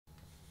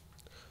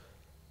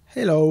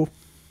Hello.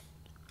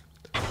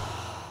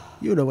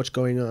 You know what's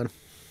going on.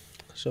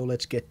 So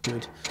let's get to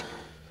it.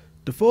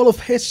 The fall of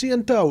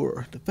Hessian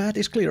Tower. The path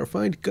is clear.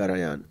 Find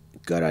Karajan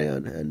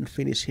and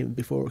finish him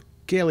before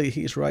Kelly,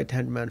 his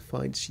right-hand man,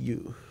 finds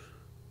you.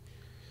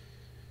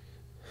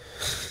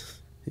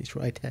 His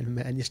right-hand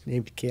man is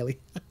named Kelly.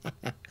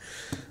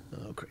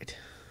 Oh, great.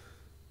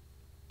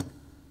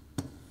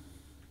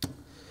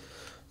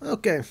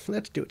 Okay,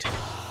 let's do it.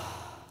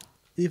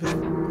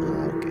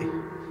 Okay.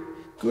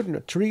 Could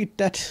not read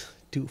that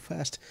too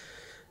fast.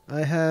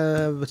 I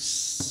have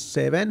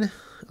 7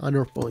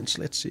 honor points.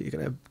 Let's see,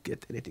 can I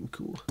get anything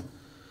cool?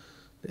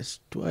 There's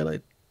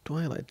Twilight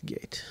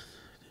Gate.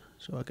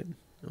 So I can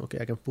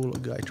pull a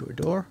guy through a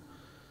door.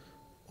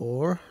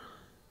 Or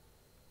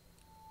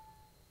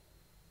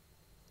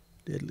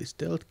Deadly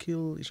Stealth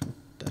Kill. Isn't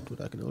that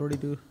what I can already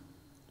do?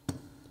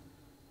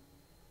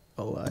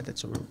 Oh,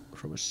 that's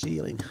from a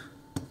ceiling.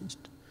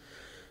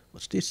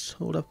 What's this?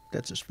 Hold up,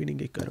 that's a spinning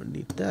kick. I don't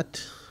need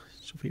that.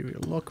 Superior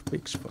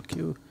lockpicks, fuck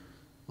you.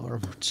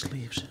 Armored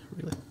sleeves,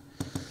 really?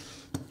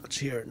 What's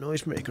here?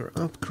 Noisemaker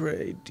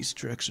upgrade,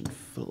 distraction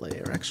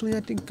flare. Actually, I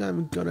think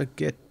I'm gonna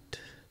get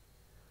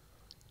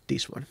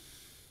this one.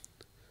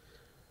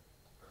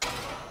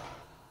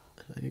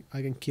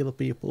 I can kill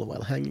people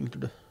while hanging to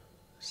the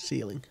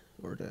ceiling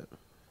or the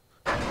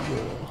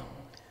wall.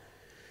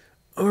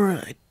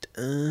 Alright,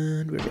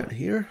 and we're down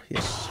here.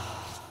 Yes.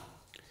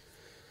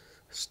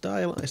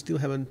 Style, I still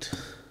haven't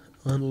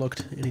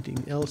unlocked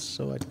anything else,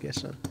 so I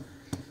guess I'm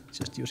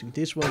just using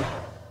this one.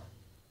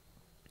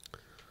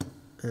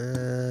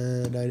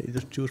 And I need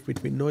to choose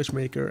between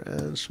Noisemaker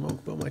and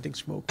Smoke Bomb. I think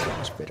Smoke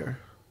Bomb is better.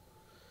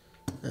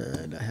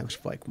 And I have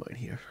Spike Mine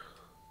here.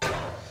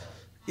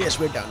 Yes,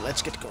 we're done.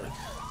 Let's get going.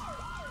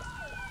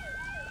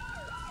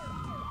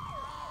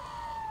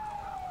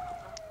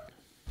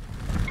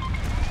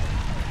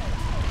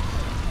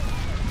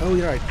 Oh,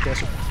 you're right.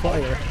 There's a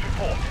fire.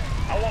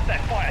 I want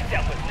that fire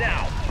dealt with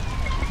now.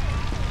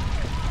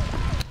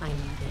 I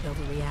knew they'd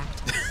overreact.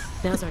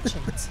 Now's our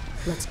chance.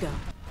 Let's go.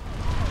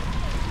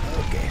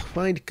 Okay,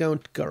 find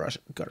Count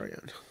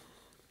Karajan.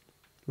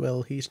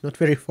 Well, he's not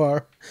very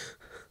far.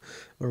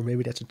 Or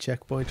maybe that's a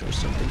checkpoint or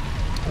something.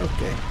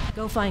 Okay.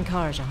 Go find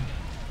Karajan.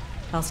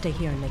 I'll stay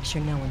here and make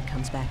sure no one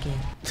comes back in.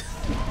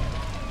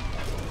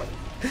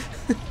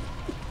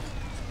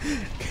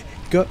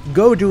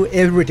 Go do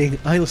everything.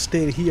 I'll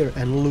stay here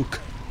and look.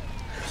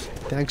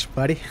 Thanks,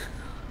 buddy.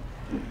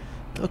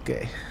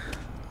 Okay.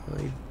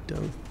 I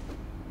don't...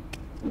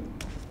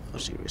 Oh,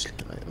 seriously.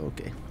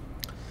 Okay.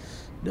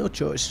 No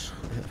choice.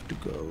 I have to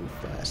go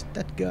past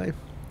that guy.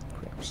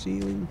 Grab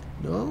ceiling.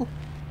 No?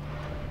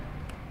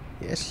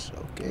 Yes,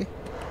 okay.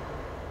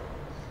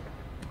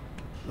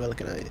 Well,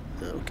 can I...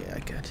 Okay, I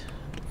can't.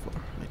 Too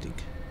far, I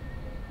think.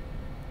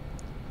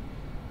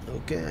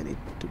 Okay, I need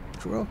to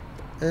drop.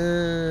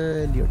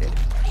 And you're dead.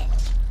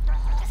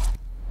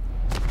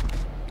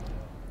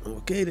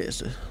 Okay,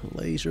 there's a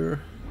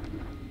laser.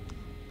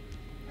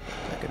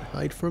 I can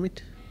hide from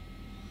it.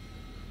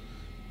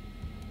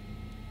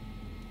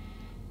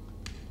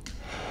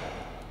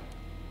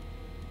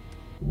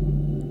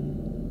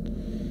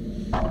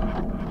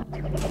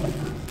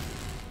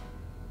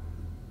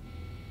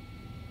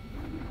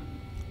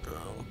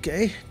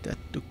 Okay, that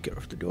took care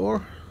of the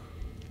door.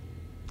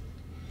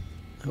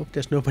 I hope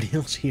there's nobody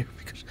else here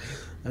because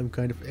I'm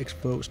kind of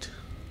exposed.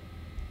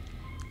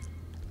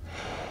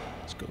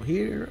 Let's go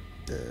here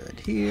and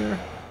here.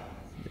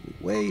 Then we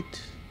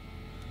wait.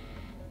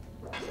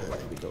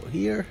 And we go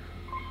here.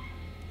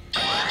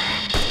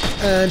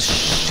 And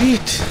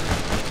shit!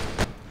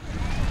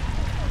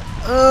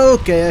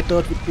 Okay, I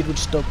thought it would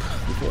stop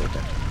before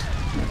that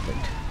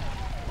happened.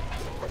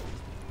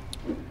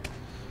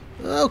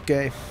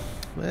 Okay,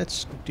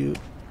 let's do...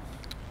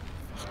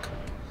 Fuck.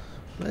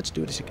 Let's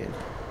do this again.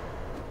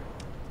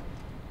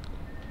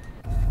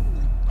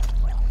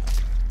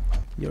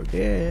 You're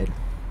dead.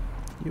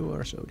 You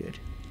are so dead.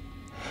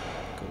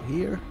 Go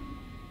here.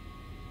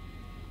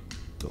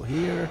 Go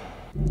here.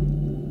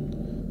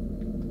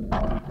 Do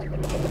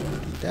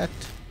that.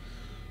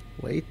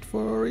 Wait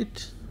for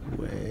it.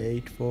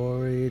 Wait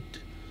for it.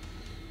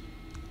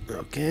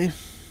 Okay.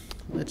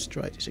 Let's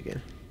try this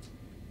again.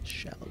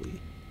 Shall we?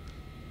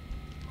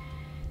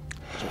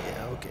 So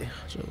yeah, okay.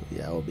 So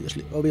yeah,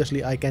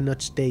 obviously I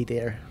cannot stay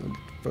there on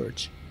the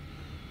verge.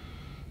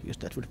 Because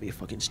that would be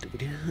fucking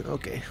stupid.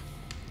 Okay.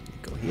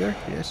 Go here,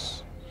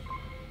 yes.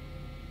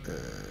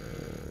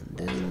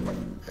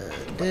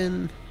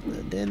 And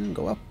then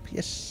go up.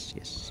 Yes,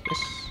 yes,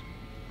 yes.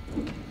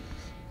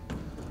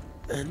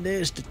 And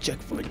there's the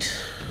checkpoint.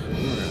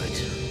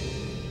 Alright.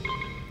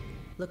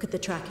 Look at the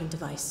tracking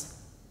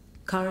device.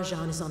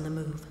 Karajan is on the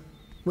move.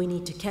 We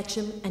need to catch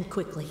him, and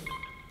quickly.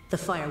 The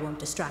fire won't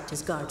distract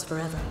his guards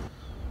forever.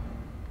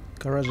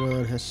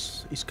 Karajan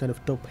is kind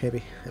of top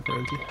heavy,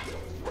 apparently.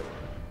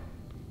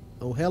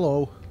 Oh,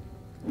 hello.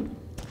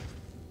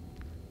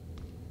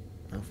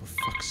 Oh, for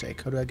fuck's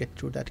sake, how do I get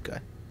through that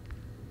guy?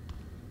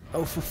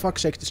 Oh, for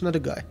fuck's sake, there's another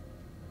guy.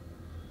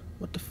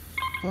 What the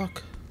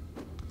fuck?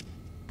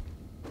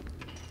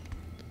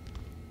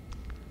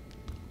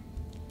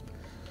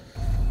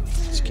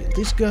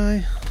 This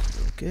guy.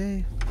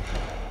 Okay.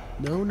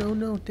 No, no,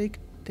 no. Take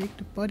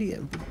the body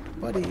and put the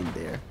body in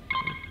there.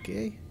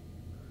 Okay.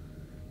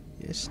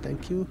 Yes,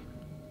 thank you.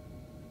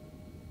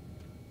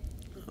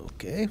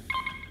 Okay.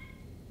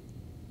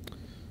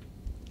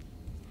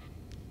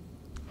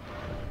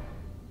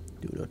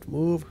 Do not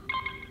move.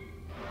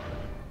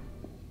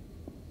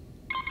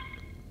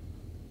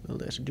 Well,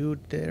 there's a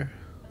dude there.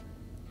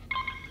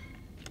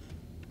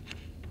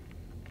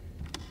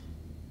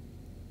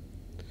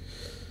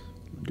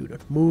 Do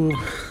not move.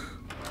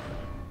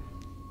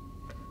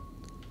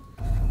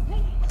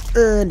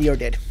 And you're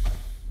dead.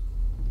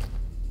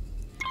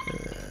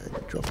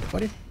 And drop the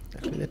body.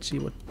 Actually, let's see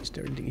what is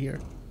there anything here.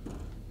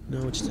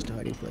 No, it's just a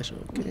hiding place.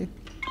 Okay.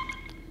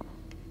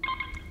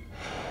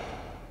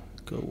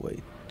 Go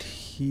wait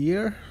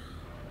here.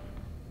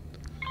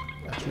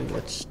 Actually,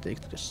 let's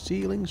take the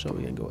ceiling so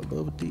we can go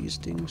above these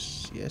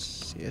things.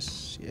 Yes,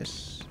 yes,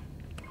 yes.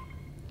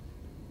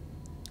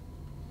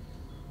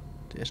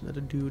 There's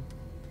another dude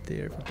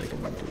there, but I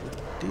can do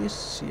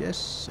this.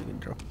 Yes, I can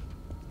drop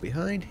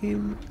behind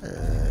him,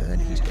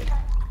 and he's dead.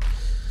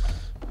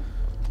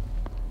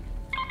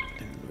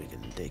 Then we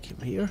can take him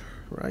here,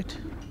 right?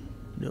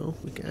 No,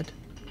 we can't.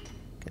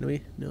 Can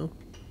we? No.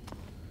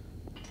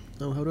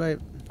 No, how do I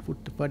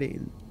put the body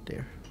in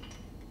there?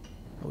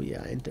 Oh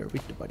yeah, enter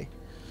with the body.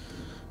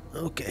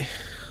 Okay.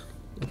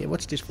 Okay,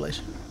 what's this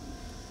place?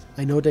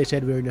 I know they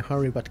said we're in a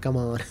hurry, but come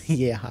on.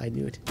 Yeah, I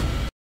knew it.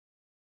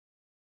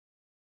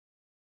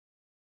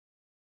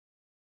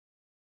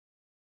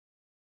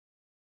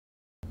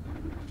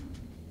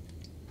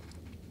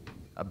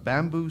 A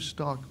bamboo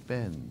stalk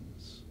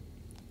bends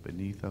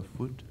beneath a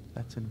foot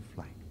that's in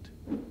flight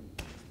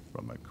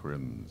from a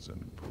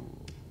crimson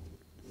pool.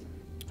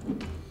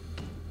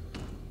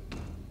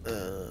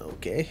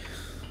 Okay.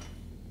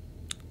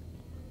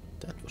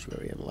 That was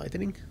very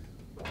enlightening.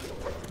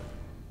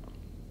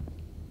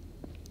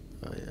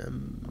 I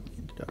am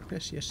in the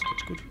darkness. Yes,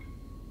 that's good.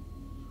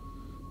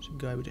 There's a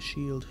guy with a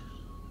shield,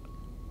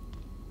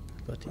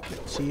 but he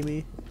can't see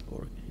me,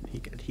 or he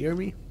can't hear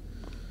me.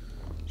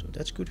 So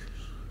that's good.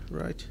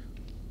 Right.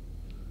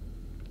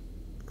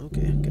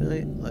 Okay, can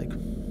I, like...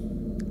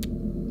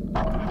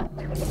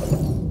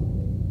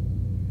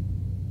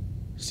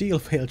 Seal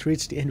failed to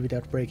reach the end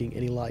without breaking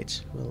any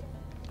lights. Well,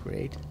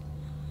 great.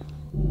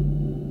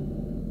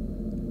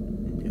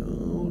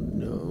 No,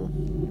 no.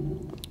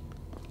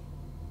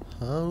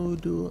 How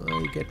do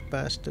I get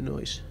past the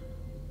noise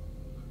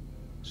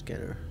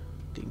scanner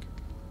thing?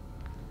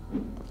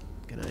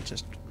 Can I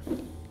just...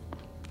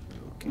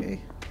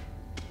 Okay.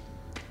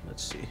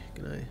 Let's see,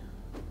 can I...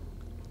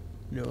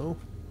 No.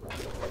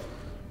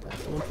 That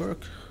won't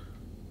work.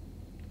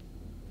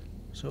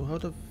 So how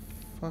the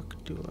fuck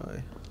do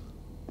I...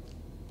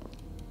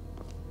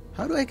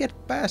 How do I get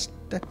past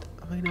that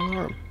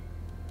alarm?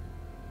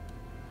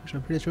 Because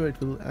I'm pretty sure it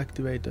will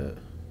activate a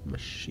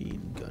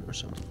machine gun or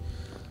something.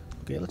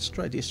 Okay, let's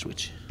try this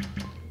switch.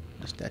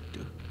 What does that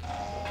do?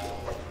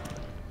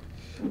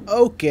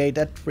 Okay,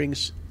 that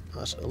brings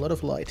us a lot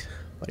of light.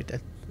 But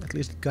that at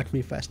least it got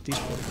me past this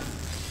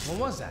one.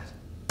 What was that?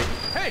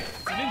 Hey,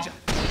 it's a ninja!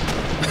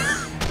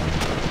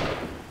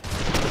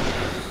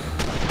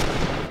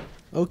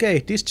 Okay,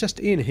 this just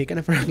in. He can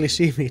apparently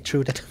see me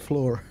through that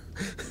floor.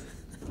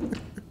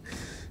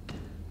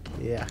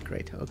 Yeah,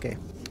 great. Okay.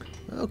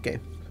 Okay,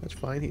 that's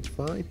fine. It's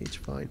fine. It's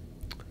fine.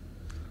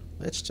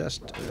 Let's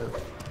just...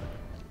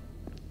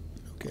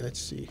 okay,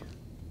 let's see.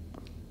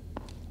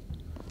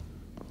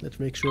 Let's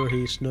make sure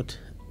he's not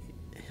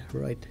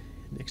right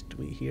next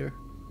to me here.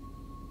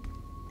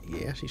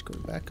 Yes, he's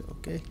going back.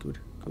 Okay, good,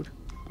 good.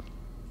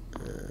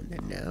 And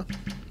then now.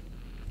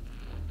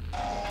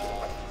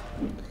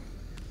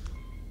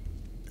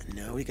 And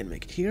now we can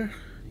make it here.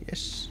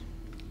 Yes.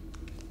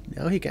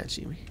 Now he can't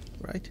see me,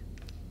 right?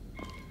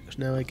 Because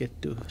now I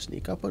get to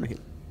sneak up on him.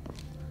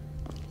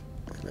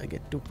 And I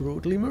get to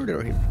brutally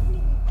murder him.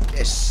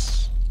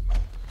 Yes!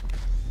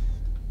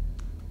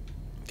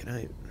 Can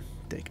I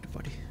take the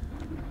body?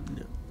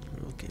 No.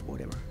 Okay,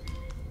 whatever.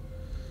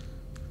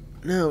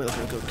 Now we're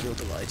gonna go kill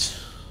the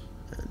lights.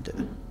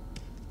 And,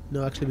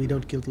 no, actually we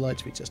don't kill the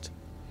lights, we just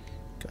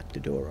cut the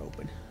door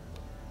open.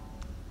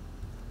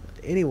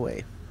 But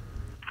anyway.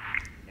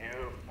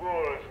 You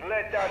fools,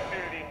 let that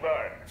building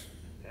burn.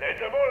 Let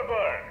them all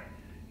burn.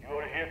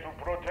 You're here to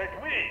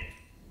protect me.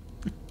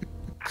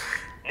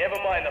 Never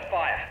mind the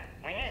fire.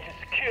 We need to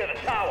secure the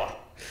tower.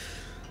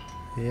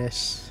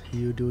 Yes,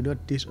 you do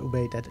not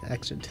disobey that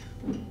accent.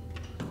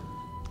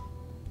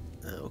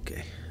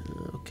 Okay,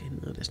 okay,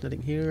 no, there's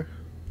nothing here.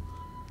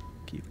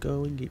 Keep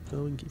going, keep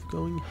going, keep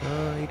going.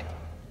 Hide.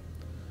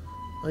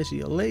 I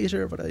see a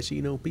laser, but I see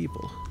no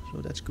people,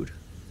 so that's good.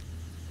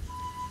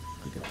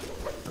 Okay.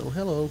 Oh,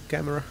 hello,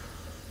 camera.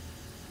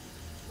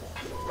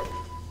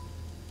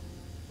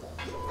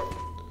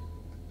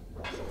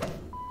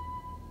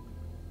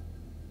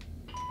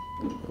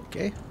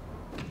 Okay.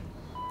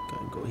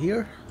 Can go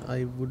here.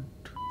 I would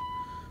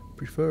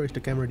prefer if the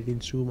camera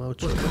didn't zoom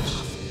out so much.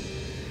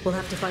 We'll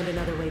have to find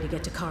another way to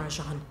get to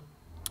Karajan.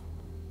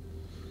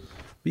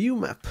 View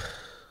map.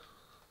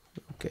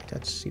 Okay,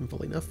 that's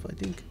simple enough, I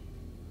think.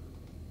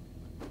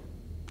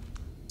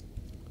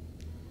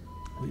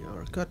 We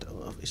are cut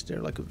off. Is there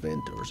like a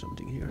vent or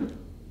something here?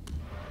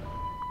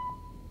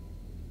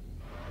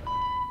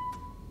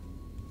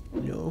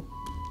 No.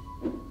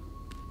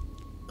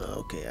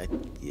 Okay, I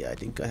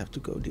think I have to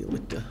go deal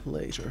with the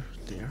laser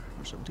there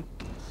or something.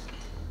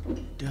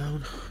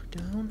 Down,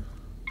 down.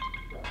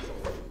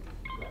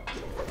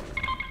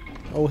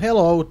 Oh,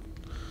 hello,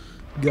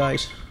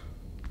 guys.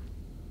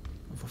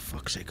 Oh, for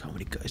fuck's sake, how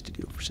many guys did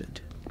you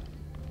send?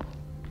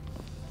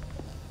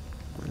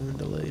 And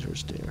the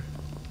laser's there.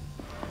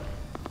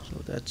 So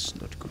that's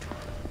not good.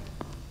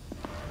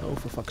 Oh,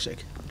 for fuck's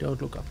sake.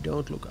 Don't look up,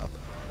 don't look up.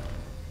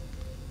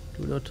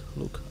 Do not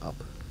look up.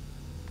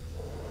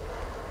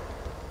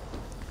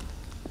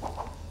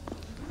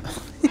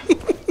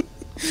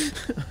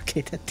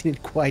 Okay, that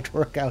didn't quite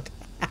work out.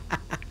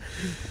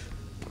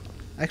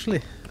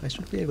 Actually, I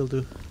should be able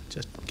to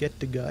just get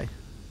the guy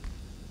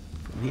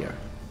from here.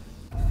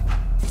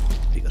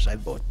 Because I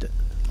bought the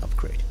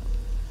upgrade.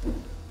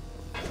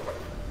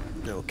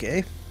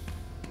 Okay.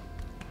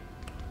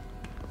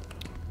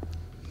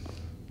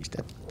 Is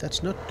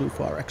that's not too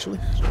far actually.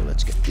 So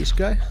let's get this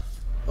guy.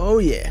 Oh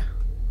yeah.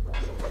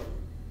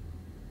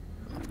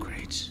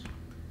 Upgrades.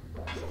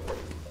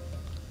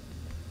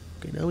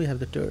 Okay, now we have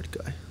the third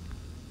guy.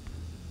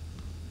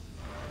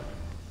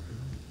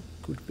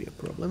 Could be a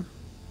problem.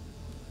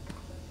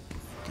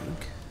 I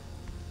think.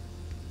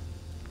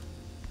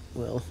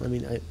 Well, I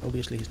mean,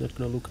 obviously he's not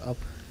gonna look up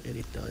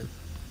anytime.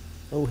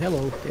 Oh,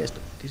 hello, this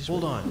is.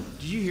 Hold on.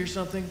 Did you hear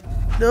something?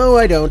 No,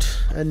 I don't,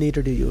 and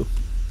neither do you.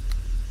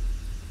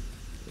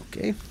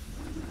 Okay.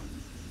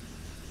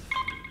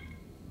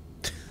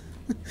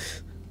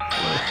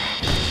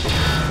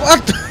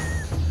 What?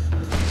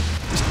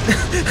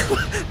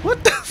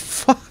 What the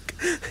fuck?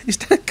 Is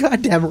that a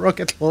goddamn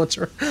rocket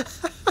launcher?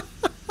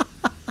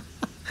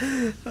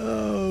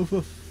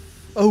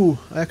 Oh,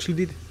 I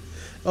actually did.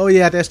 Oh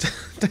yeah, there's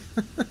the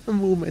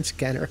movement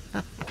scanner.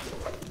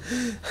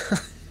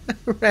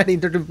 Ran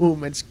into the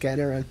movement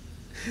scanner and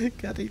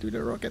got into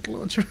the rocket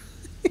launcher.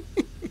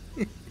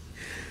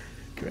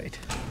 Great.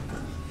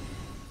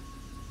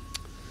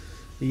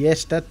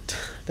 Yes, that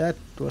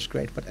was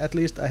great, but at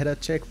least I had a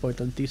checkpoint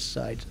on this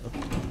side of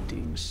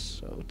things,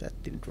 so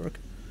that didn't work.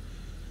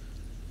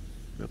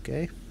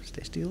 Okay,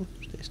 stay still,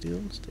 stay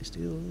still, stay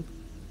still.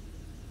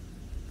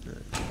 Go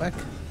back.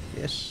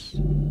 Yes.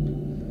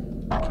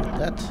 Kill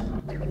that.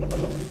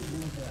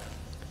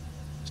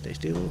 Stay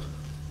still.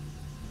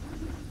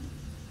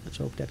 Let's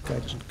hope that guy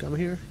doesn't come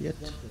here yet.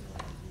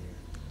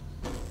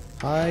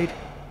 Hide.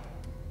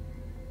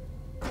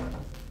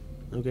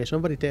 Okay,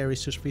 somebody there is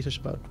suspicious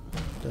about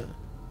the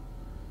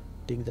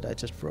thing that I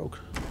just broke.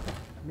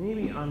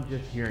 Maybe I'm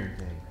just hearing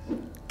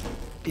things.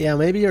 Yeah,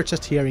 maybe you're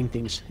just hearing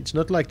things. It's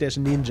not like there's a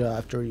ninja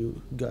after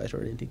you guys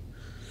or anything.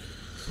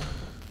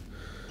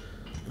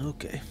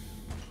 Okay.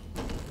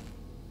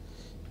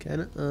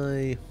 Can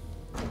I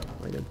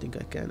don't think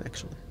I can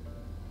actually.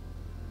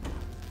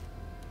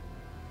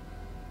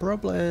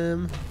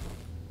 Problem.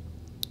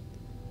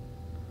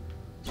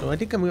 So I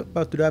think I'm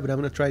about to die, but I'm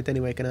gonna try it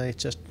anyway. Can I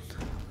just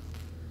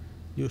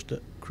use the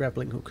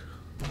grappling hook?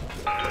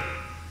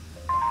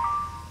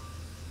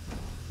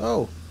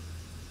 Oh!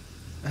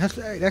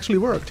 It actually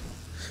worked!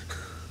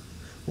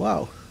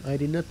 Wow, I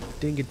did not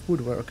think it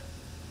would work.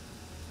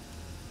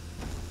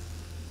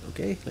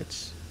 Okay,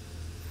 let's...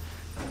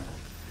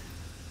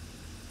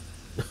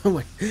 Oh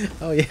my...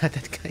 Oh yeah,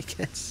 that guy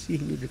can't see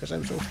me because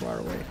I'm so far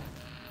away.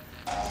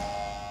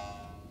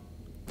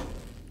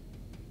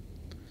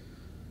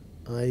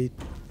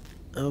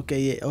 Okay,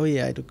 yeah, oh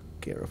yeah, I took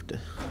care of the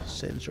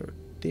sensor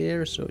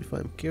there, so if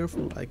I'm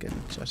careful I can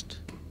just...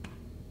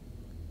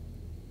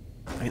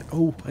 I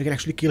can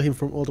actually kill him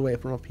from all the way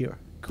from up here.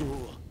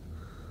 Cool.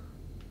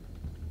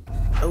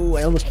 Oh,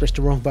 I almost pressed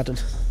the wrong button.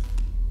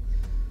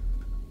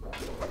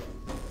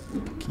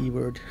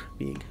 Keyword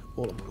being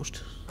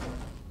almost.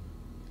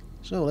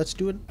 So let's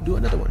do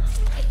another one.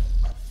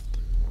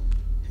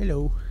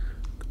 Hello.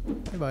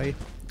 Bye bye.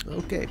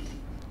 Okay.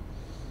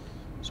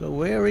 So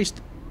where is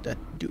that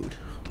dude?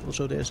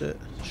 Also, there's a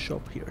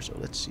shop here, so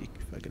let's see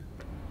if I can.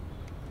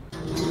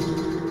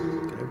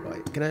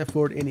 Can I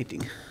afford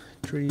anything?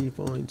 3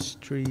 points,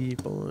 3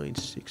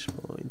 points, 6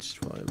 points,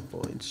 5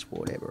 points,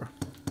 whatever.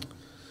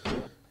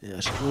 Yeah,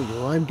 screw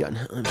you, I'm done.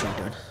 I'm so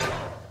done.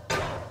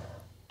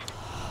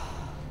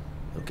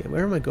 Okay,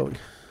 where am I going?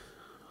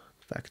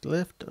 Back to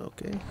left,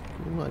 okay.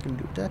 Cool, I can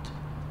do that.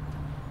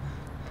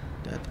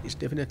 That is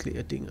definitely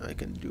a thing I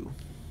can do.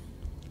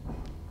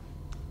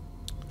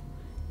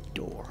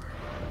 Door.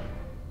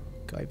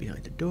 Guy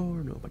behind the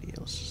door, nobody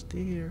else is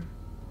there.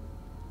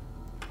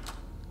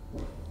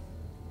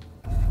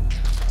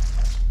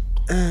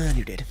 And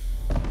you're dead.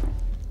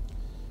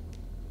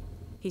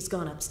 He's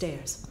gone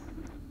upstairs.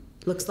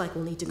 Looks like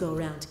we'll need to go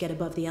around to get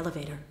above the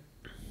elevator.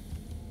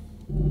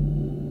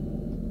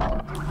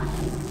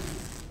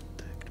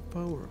 Take the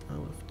power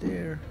out of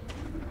there.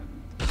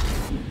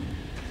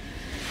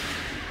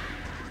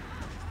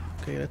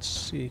 Okay, let's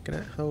see. Can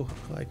I? How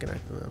high can I?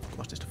 Of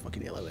course, there's the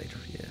fucking elevator.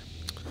 Yeah.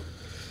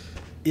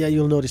 Yeah,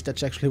 you'll notice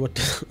that's actually what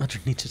the other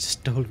ninja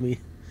just told me.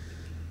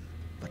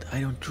 But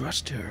I don't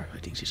trust her. I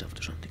think she's up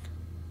to something.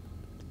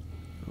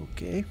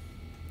 Okay.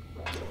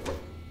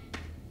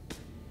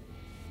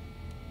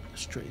 A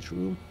strange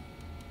room.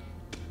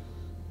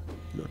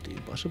 Not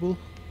impossible.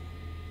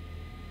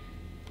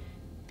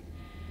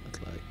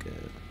 But like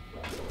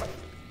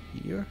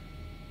here.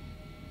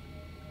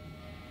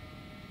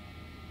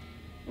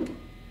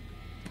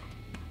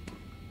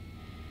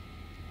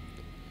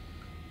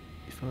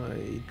 If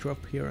I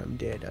drop here, I'm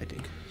dead, I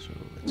think. So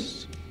let's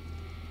see.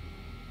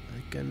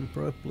 I can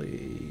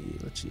probably,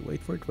 let's see,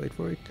 wait for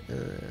it,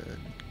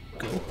 and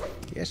go.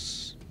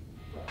 Yes.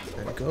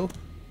 And go.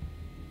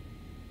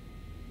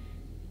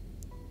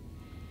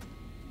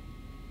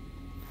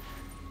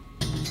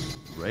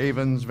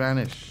 Ravens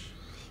vanish.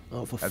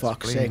 Oh, for As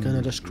fuck's sake,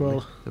 another flames scroll.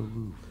 lick the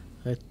roof.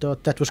 I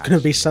thought that was gonna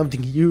be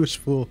something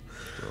useful.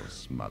 Will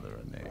smother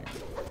a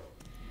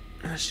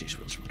name. She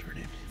will smother her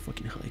name.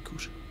 Fucking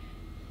haikus.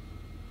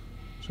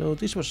 So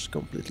this was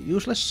completely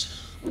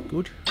useless.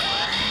 Good.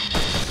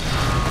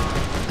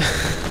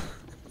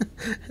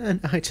 And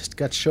I just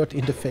got shot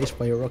in the face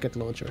by a rocket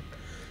launcher,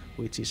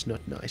 which is not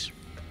nice.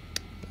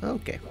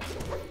 Okay.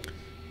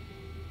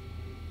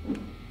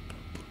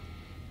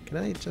 Can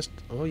I just...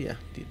 Oh yeah,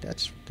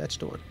 that's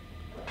the one.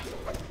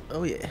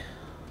 Oh yeah.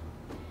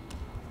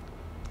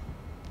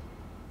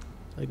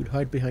 I could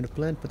hide behind a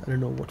plant, but I don't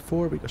know what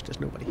for, because there's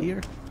nobody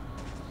here.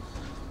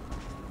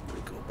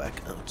 We go back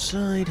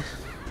outside.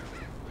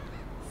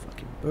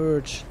 Fucking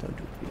birds, don't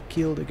do it, be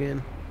killed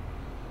again.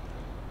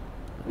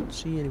 I don't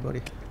see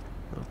anybody.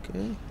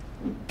 Okay.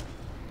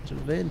 There's a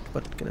vent,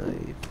 but can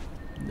I...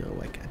 No,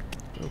 I can't.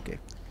 Okay.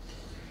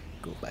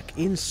 Go back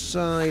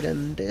inside,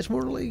 and there's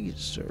more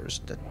lasers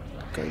that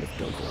kind of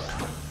don't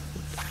work.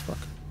 What the fuck?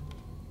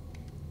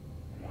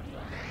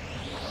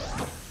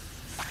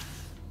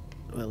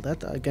 Well,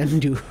 that I can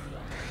do.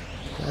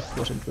 That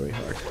wasn't very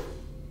hard.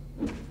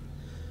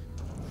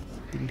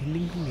 Ding ding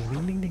ding ding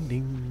ding ding ding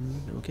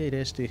ding. Okay,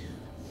 there's the...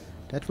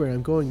 That's where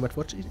I'm going, but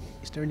what is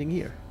there anything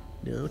here?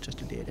 No,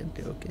 just a dead end.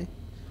 Okay.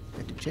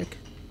 Had to check.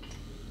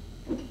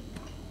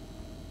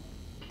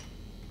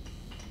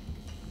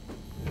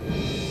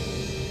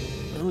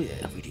 Oh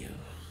yeah, video.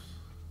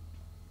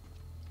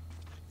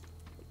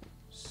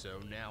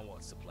 So now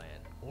what's the plan?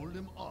 Hold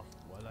him off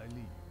while I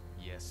leave.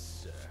 Yes,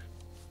 sir.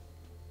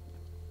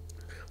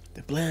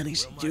 The plan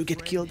is Well, my you get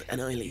friend, killed and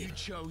I You leave.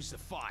 chose the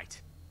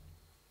fight.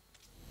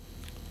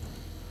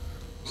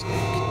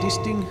 Stick this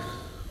thing.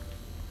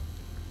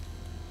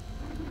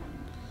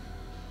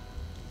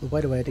 Oh, by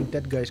the way, I think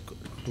that guy's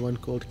the one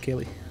called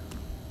Kelly.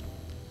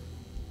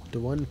 The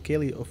one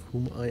Kelly of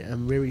whom I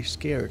am very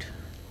scared.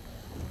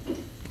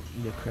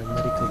 In a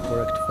grammatically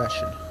correct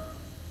fashion.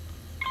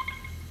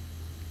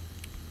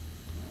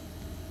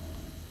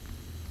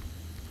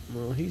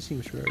 Well, he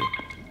seems very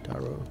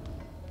thorough.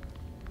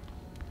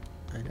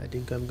 And I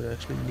think I'm gonna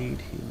actually need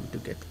him to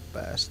get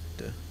past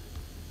the...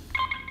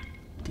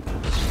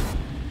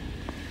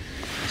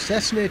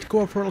 Assassinate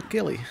Corporal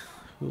Kelly,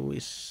 who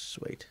is...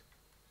 wait.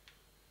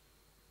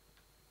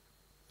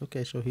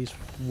 Okay, so he's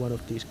one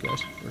of these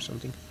guys or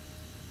something.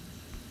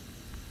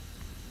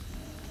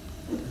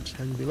 Let's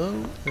hang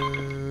below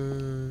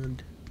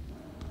and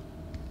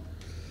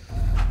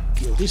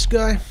kill this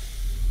guy.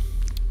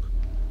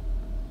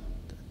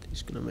 That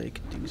is gonna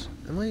make things.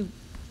 Am I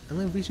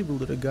visible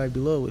to the guy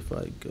below if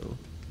I go?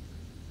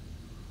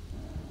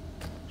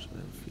 So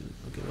I'm feeling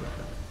okay.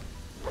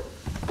 Wait.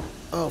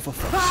 Oh, for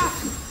fuck's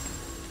sake!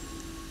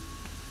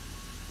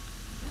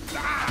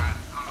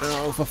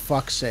 Oh, for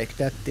fuck's sake!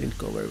 That didn't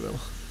go very well.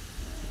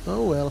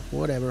 Oh well,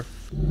 whatever.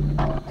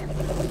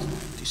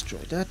 Destroy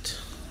that.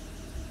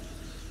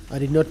 I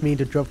did not mean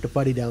to drop the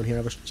body down here,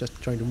 I was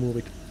just trying to move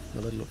it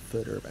a little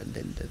further, and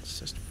then that's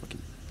just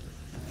fucking...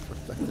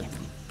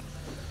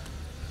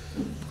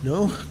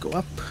 No, go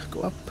up,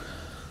 go up.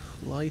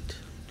 Light,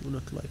 do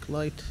not like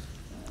light.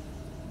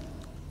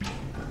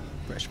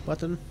 Press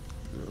button,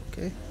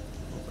 okay.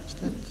 What's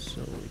that?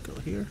 So we go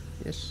here,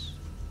 yes,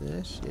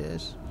 yes,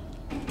 yes.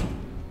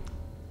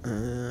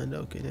 And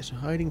okay, there's a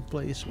hiding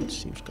place, which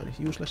seems kind of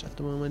useless at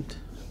the moment.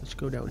 Let's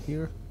go down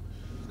here.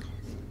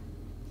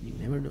 You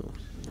never know.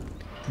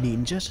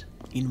 Ninjas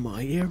in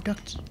my air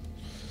ducts.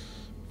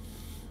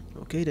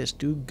 Okay, there's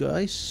two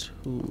guys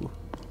who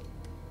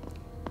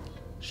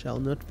shall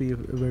not be a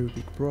very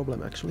big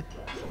problem actually.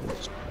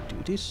 Let's do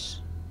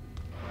this.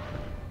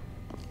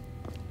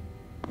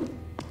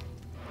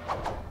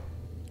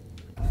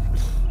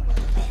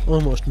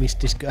 Almost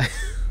missed this guy.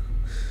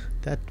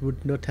 That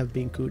would not have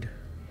been good.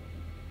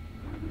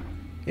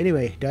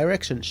 Anyway,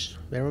 directions.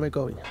 Where am I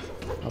going?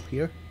 Up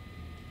here.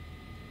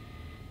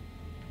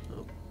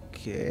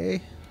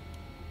 Okay.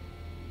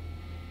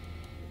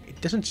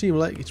 It doesn't seem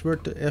like it's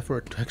worth the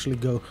effort to actually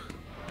go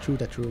through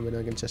that room, and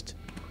I can just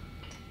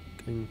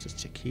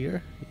check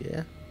here.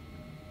 Yeah.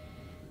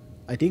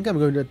 I think I'm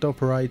going to the top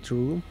right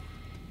room.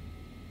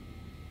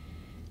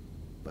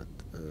 But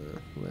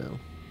well,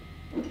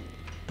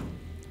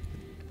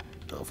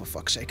 for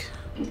fuck's sake.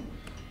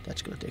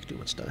 That's gonna take too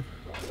much time.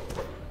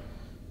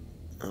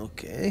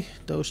 Okay,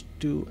 those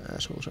two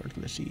assholes aren't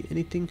gonna see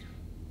anything.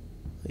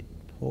 I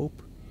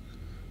hope.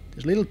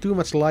 There's a little too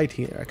much light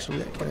here,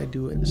 actually. Can I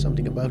do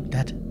something about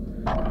that?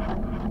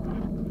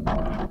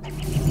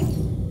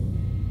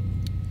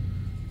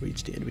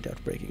 Reach the end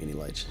without breaking any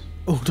lights.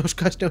 Oh, those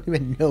guys don't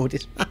even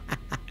notice.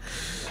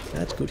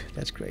 That's good.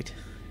 That's great.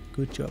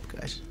 Good job,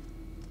 guys.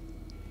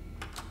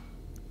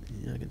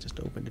 Yeah, I can just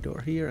open the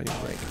door here. I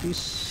can break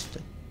this.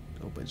 That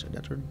opens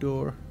another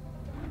door.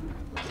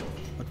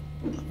 But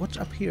what's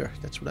up here?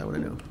 That's what I want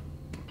to know.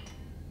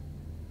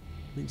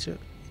 I mean, so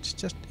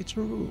it's a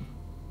room.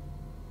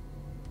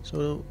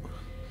 So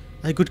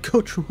I could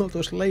go through all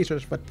those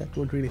lasers, but that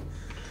won't really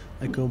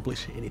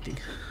accomplish anything.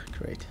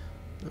 Great.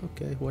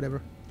 Okay,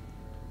 whatever.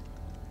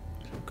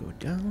 So go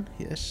down,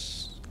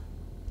 yes,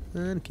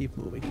 and keep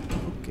moving.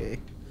 Okay.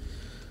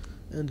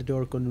 And the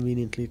door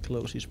conveniently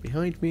closes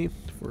behind me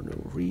for no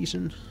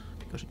reason,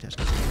 because it has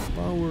no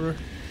power.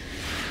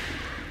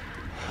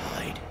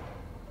 Hide.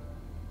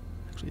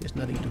 Actually, there's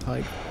nothing to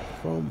hide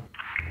from.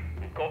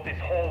 We've got this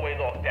hallway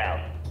locked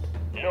down.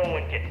 No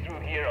one gets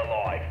through here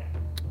alive.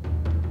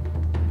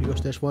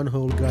 Because there's one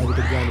whole guy with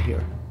a gun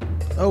here.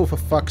 Oh, for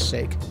fuck's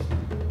sake.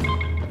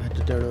 I had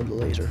to turn on the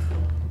laser.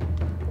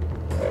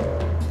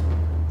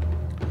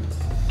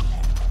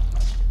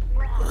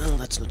 Well,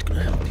 that's not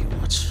gonna help you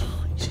much,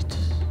 is it?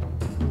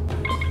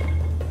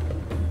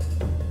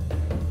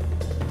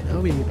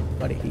 Now we need a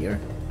buddy here.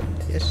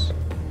 Yes.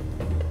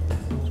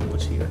 So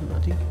what's here?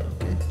 Nothing.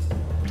 Okay.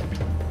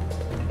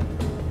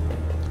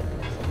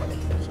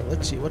 So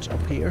let's see what's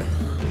up here.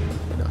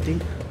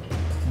 Nothing.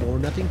 More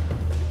nothing.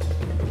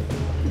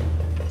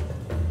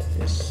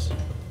 Yes.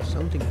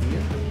 Something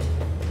here.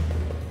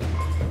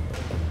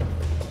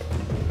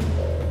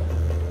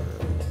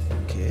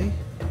 Okay.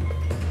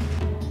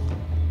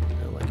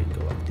 Now I can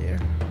go up there.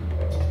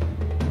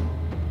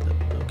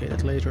 Okay,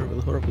 that laser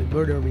will horribly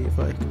murder me if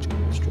I just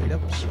go straight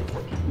up. So.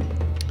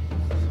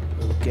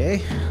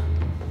 Okay.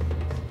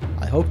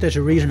 I hope there's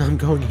a reason I'm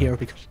going here,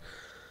 because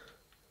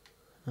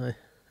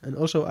and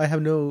also I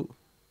have no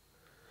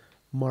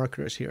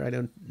markers here. I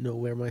don't know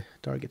where my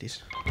target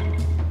is. Fun.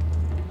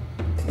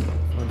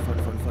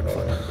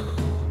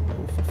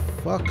 Oh, for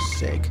fuck's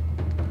sake.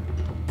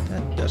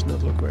 That does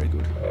not look very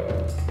good.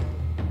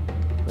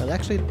 Well,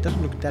 actually, it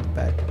doesn't look that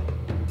bad.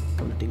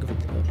 Come to think of it.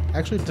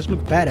 Actually, it doesn't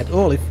look bad at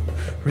all if you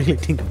really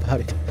think about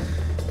it.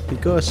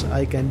 Because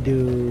I can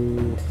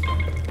do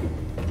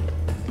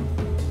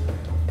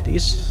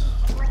this.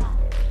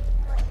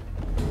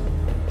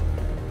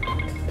 Go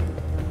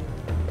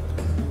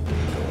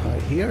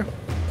hide here.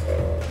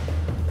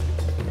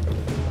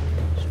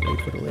 Just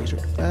wait for the laser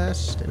to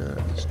pass. Then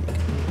I'll sneak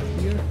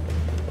here.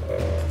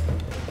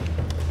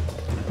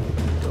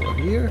 Go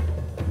here.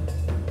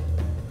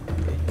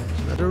 Okay,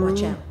 there's another room.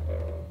 Watch out.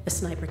 A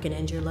sniper can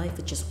end your life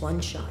with just one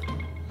shot.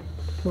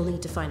 We'll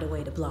need to find a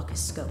way to block his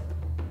scope.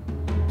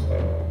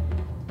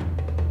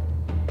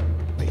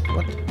 Wait,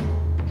 what?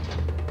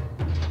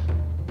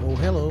 Oh,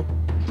 hello.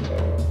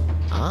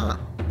 Ah,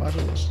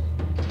 puzzles.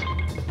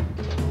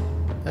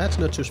 That's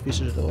not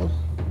suspicious at all.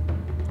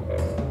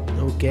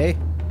 Okay.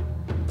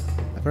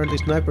 Apparently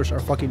snipers are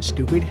fucking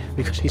stupid,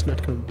 because he's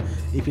not gonna...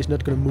 if he's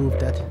not gonna move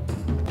that.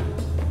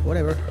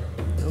 Whatever.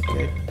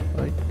 Okay,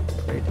 fine.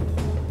 Great.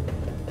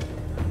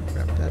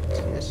 Grab that,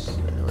 yes.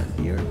 Now I'm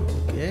here.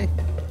 Okay.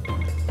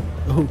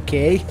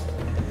 Okay.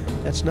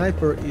 That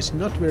sniper is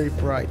not very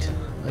bright.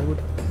 I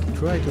would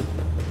try to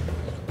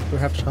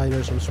perhaps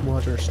hire some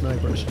smarter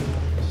snipers.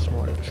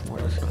 Smarter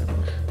snipers.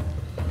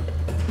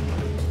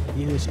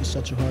 English is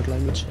such a hard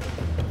language.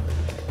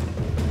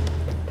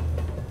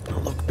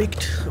 Lock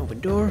picked. Open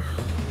door.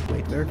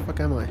 Wait, where the fuck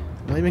am I?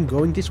 Am I even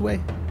going this way?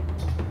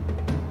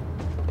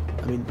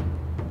 I mean...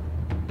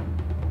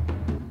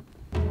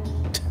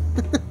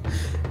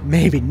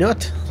 maybe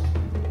not.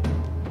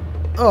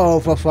 Oh,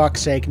 for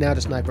fuck's sake, now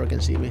the sniper can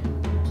see me.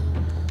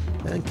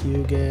 Thank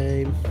you,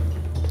 game.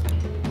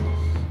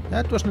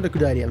 That was not a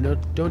good idea. No,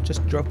 don't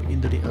just drop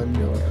into the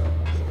unknown.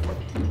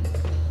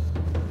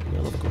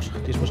 Well, of course,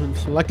 this wasn't...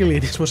 luckily,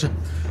 this was a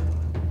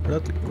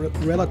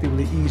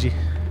relatively easy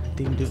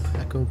thing to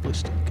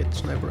accomplish to get the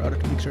sniper out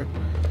of the picture.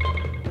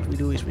 What we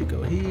do is we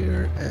go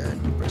here,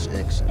 and we press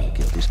X, and we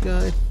kill this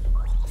guy.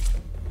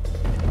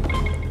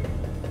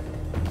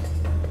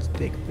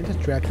 We just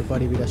drag the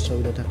body with us so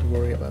we don't have to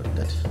worry about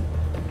that.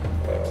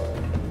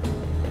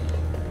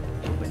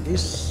 Open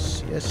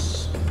this,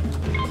 yes.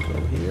 Go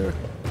here.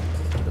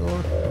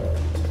 Door.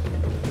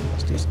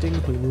 It's this thing,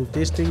 we move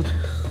this thing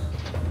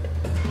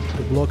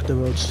to block the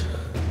world's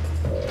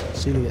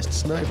silliest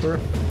sniper.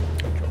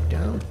 Drop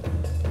down.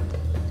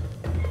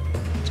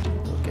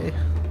 Okay.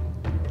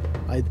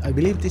 I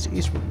believe this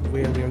is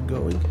where we are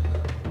going.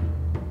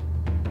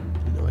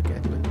 No, I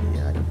can't even.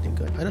 Yeah,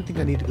 I don't think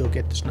I need to go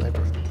get the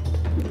sniper.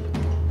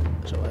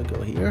 So I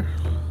go here.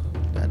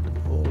 That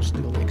all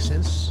still makes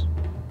sense.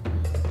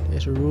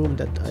 There's a room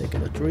that I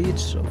cannot reach,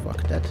 so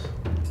fuck that.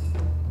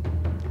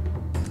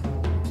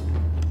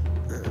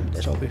 And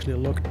there's obviously a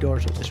locked door,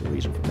 so there's a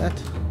reason for that.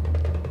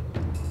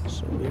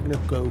 So we're gonna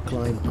go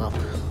climb up,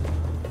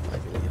 I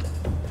believe.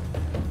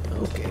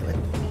 Okay, let's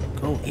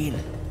go in.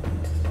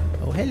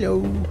 Oh, hello!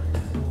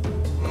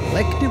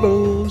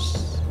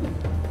 Collectibles!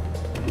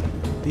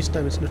 This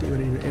time it's not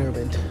even in an air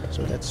vent,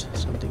 so that's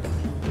something.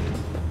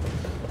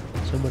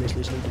 Somebody's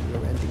listening to me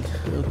ranting.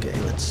 Okay,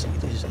 let's see.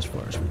 This is as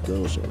far as we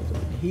go, so we go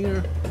in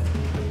here.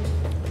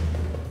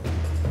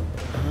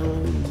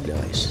 Oh,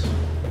 nice.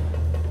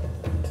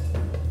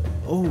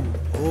 Oh,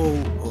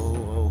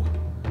 oh,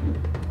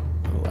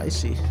 I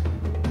see.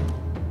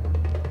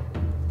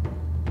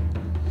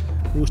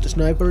 Who's the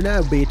sniper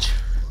now, bitch?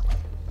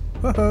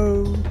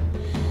 Ho-ho!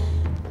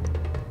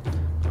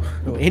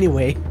 Oh,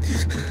 anyway.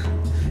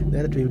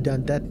 Now that we've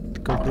done that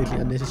completely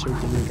unnecessary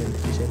thing, we can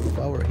disable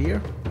power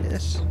here.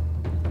 Yes.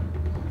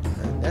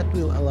 And that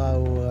will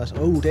allow us...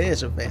 Oh,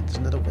 there's a vent. There's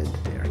another vent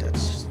there.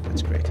 That's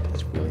great.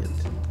 That's brilliant.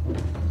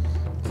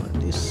 Climb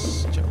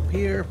this. Jump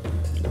here.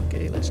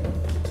 Okay, let's... It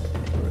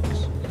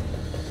works.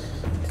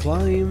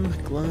 Climb,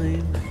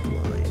 climb,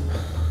 climb.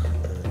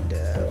 And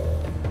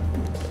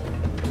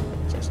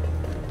just...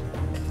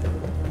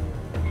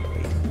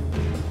 Wait.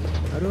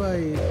 How do I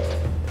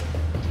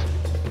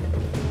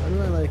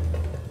like...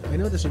 I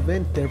know there's a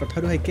vent there, but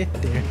how do I get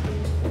there?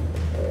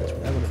 That's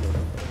what I want to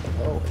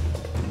know.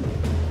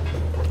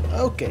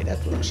 Oh. Okay,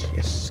 that works.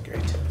 Yes,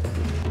 great.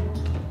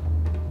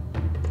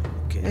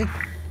 Okay.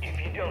 If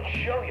you don't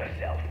show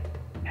yourself,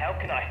 how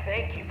can I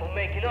thank you for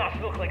making us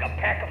look like a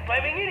pack of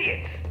flaming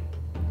idiots?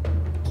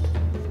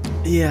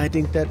 Yeah, I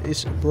think that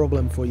is a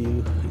problem for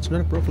you. It's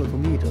not a problem for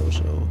me though,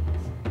 so...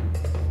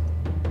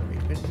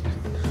 Wait.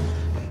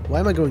 Why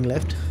am I going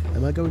left?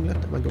 Am I going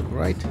left? Am I going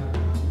right?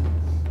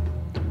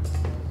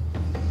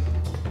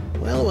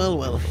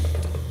 Well.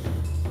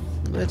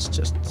 Let's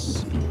just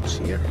see what's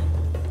here.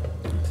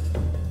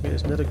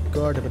 There's not a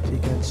guard, but he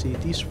can't see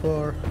this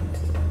far.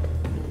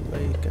 No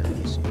way can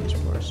he see this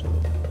far, so...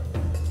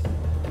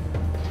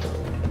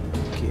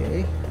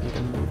 Okay, we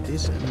can move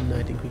this, and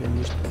I think we can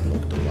use to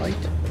block the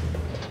light.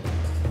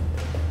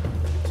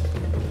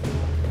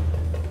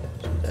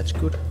 So that's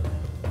good.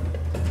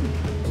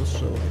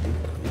 Also, I think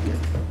we can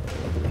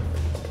probably...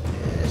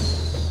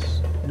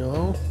 Yes...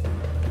 No...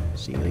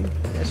 Ceiling,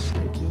 yes,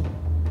 thank you.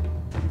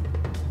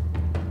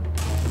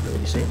 No,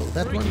 disable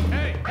that one.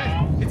 Hey,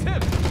 it's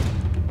him!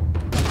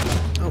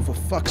 Oh, for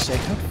fuck's sake,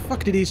 how the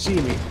fuck did he see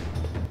me?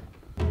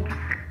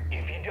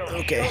 If you don't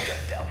Okay. show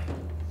yourself,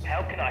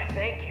 how can I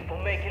thank you for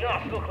making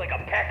us look like a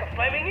pack of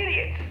flaming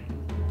idiots?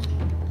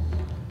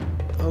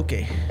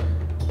 Okay.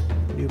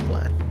 New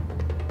plan.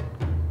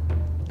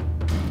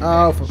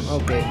 Oh,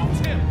 okay.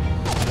 It's him!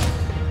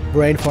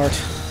 Brain fart.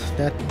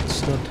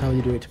 That's not how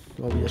you do it,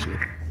 obviously.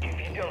 If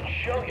you don't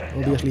show yourself,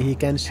 Obviously he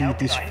can see how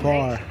can this I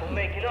far. thank you for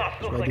making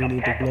us look So I like do a need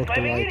to pack of block the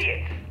flaming light.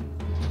 idiots?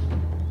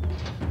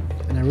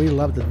 And I really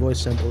love that voice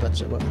sample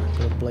that's what I'm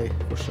gonna play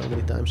for so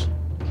many times.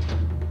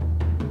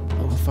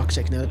 Oh, for fuck's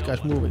sake, now that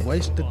guy's moving. Why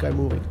is that guy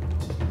moving?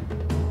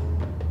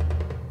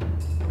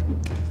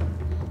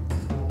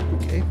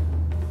 Okay.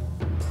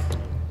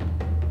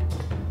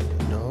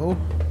 No.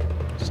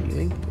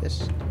 Ceiling. Yes,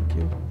 thank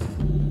you.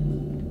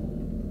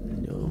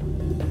 No.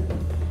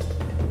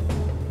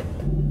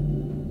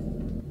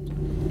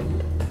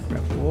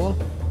 Grab wall.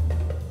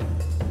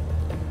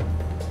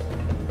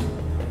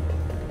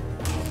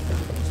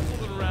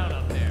 Moving around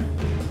up there.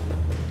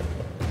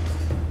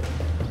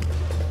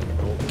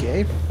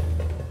 Okay.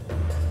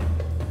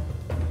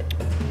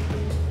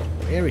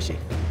 Where is he?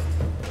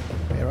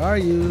 Where are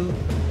you?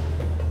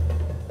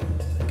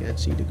 I can't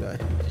see the guy.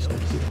 He's not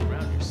here.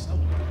 Around here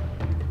somewhere.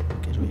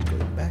 Okay, so he's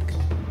going back.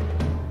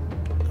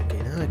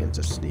 Okay, now I can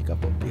just sneak up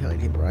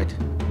behind him, right?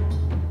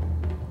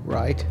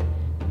 Right.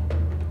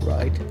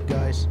 Right,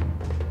 guys.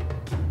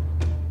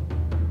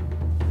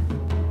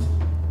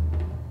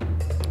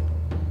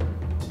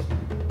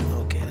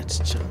 Okay, let's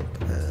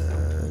jump.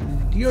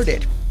 And you're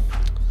dead.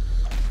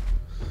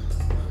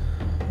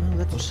 Well,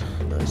 that was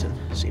nice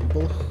and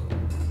simple.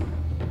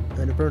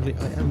 And apparently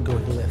I am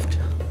going left.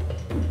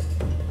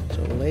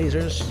 So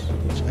lasers,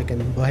 which I can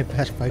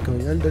bypass by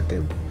going under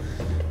them.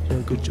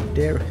 So good job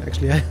there.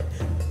 Actually,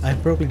 I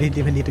probably didn't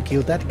even need to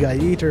kill that guy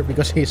either,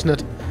 because he's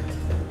not...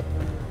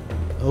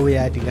 Oh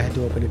yeah, I think I had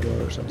to open the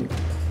door or something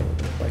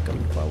by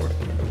cutting the power.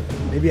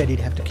 Maybe I did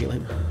have to kill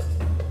him.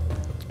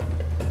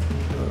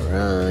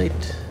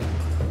 Alright.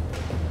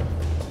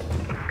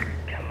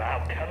 Come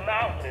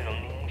out, little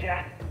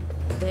ninja.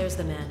 There's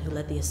the man who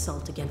led the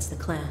assault against the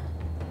clan.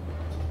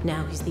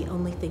 Now he's the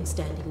only thing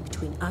standing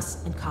between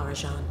us and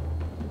Karajan.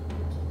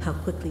 How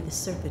quickly the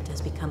serpent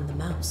has become the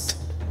mouse.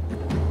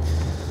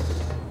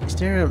 Is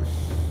there a...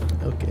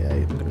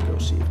 Okay, I'm gonna go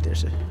see if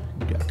there's a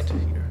duct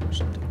here or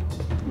something.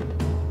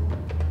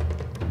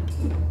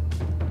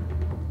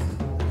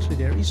 Actually,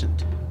 there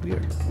isn't.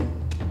 Weird. I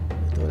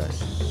thought I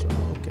saw...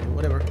 Okay,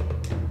 whatever.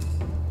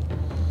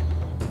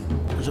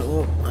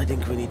 So, I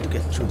think we need to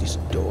get through this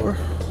door.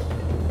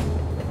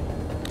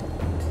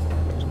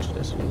 So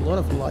there's a lot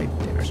of light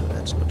there, so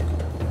that's not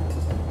good.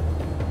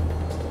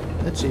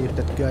 Let's see if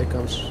that guy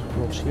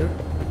walks here.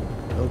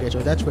 Okay, so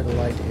that's where the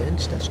light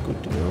ends. That's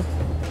good to know.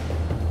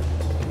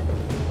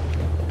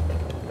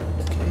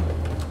 Okay.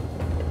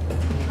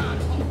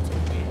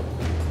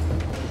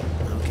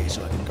 Okay,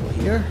 so I can go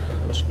here.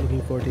 I was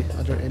looking for the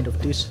other end of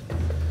this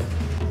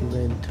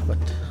vent, but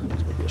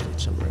obviously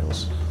it's somewhere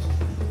else.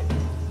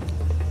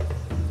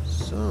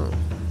 So,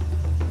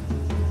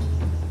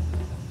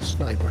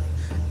 sniper.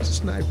 There's a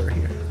sniper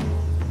here.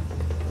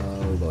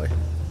 Oh boy.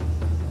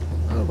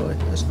 Oh boy,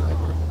 a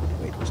sniper.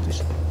 Wait, what's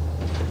this?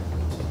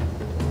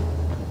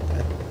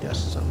 That does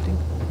something.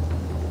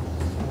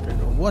 I don't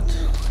know what.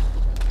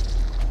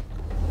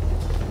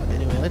 But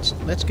anyway,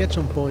 let's get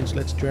some points.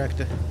 Let's drag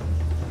the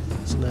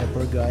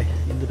sniper guy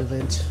into the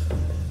vents.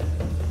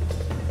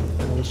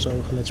 And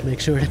also, let's make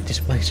sure that this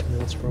place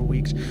melts for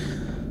weeks.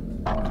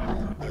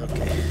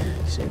 Okay,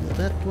 disable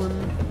that one.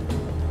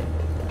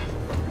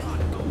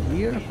 Go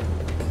here.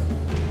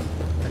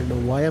 I don't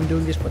know why I'm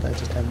doing this, but I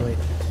just have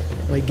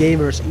my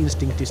gamer's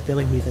instinct is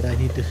telling me that I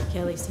need to.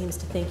 Kelly seems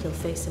to think you'll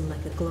face him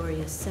like a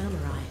glorious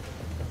samurai.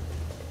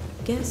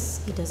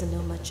 Guess he doesn't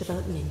know much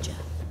about ninja.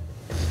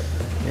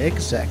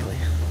 Exactly.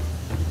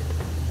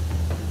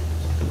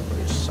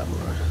 Glorious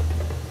samurai.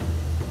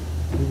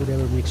 Who would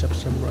ever mix up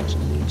samurais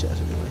and ninjas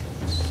anyway?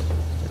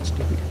 That's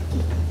stupid.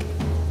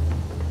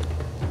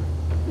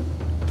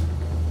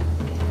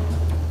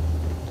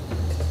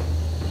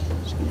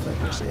 So if I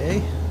press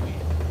A.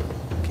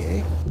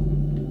 Okay.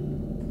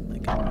 I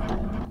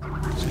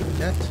can see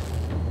that.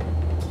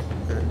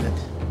 And that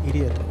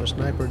idiot of a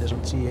sniper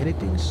doesn't see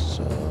anything,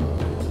 so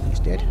he's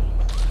dead.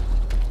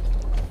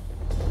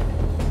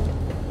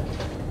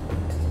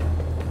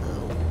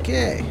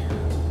 Okay.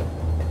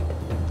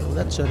 Well,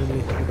 that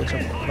certainly opens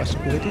up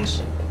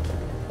possibilities.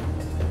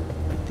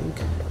 I think.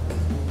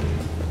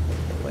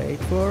 Wait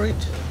for it.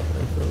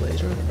 Wait for a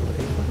laser. Wait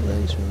for the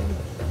laser.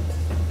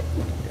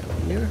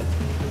 Down here.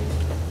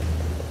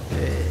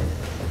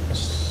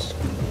 Let's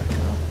go back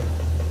up.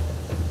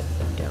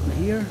 Down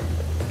here.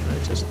 I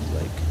just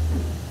like.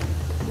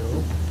 No.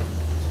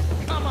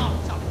 Come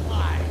on,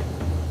 supply.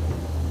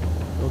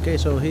 Okay,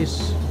 so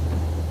he's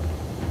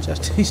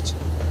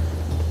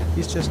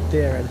just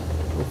there, and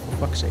oh, for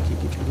fuck's sake, he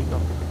keeps looking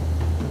up.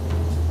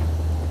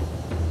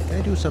 Can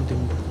I do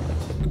something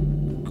like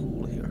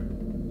cool here?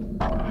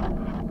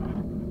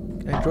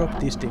 Can I drop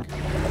this thing?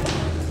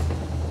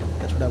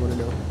 That's what I want to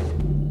know.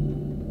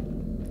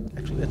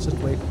 Actually, let's just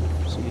wait.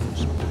 See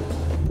who's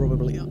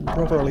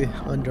properly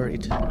under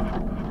it.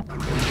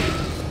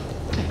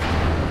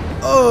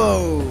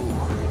 Oh,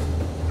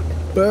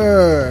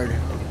 bird!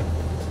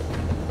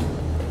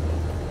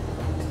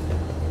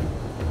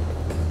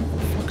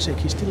 For fuck's sake,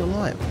 he's still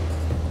alive.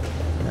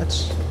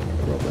 That's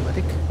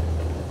problematic.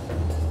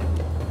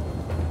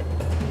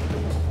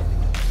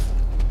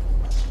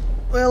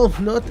 Well,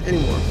 not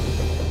anymore.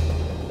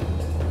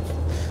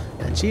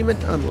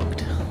 Achievement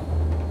unlocked.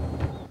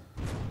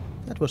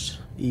 That was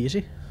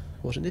easy,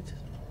 wasn't it?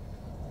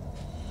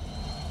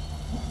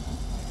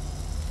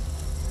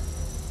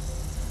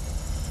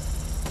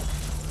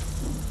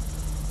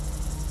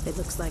 It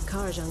looks like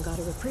Karajan got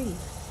a reprieve.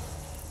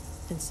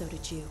 And so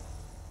did you.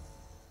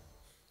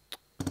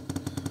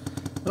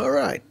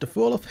 Alright, the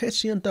fall of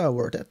Hessian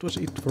Tower. That was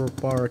it for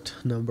part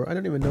number. I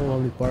don't even know how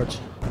many parts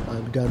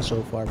I've done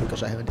so far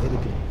because I haven't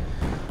edited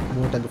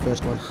more than the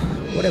first one.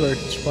 Whatever,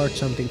 it's part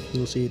something.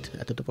 You'll see it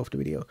at the top of the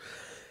video.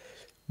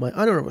 My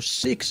honor was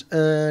 6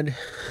 and...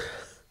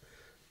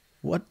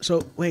 What?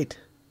 So, wait.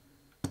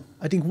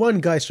 I think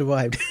one guy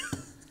survived.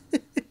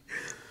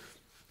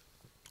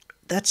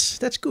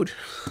 That's good.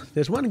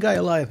 There's one guy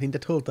alive in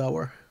that whole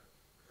tower.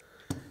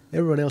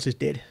 Everyone else is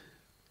dead.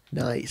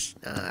 Nice,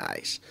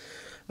 nice.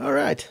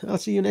 Alright, I'll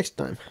see you next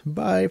time.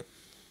 Bye.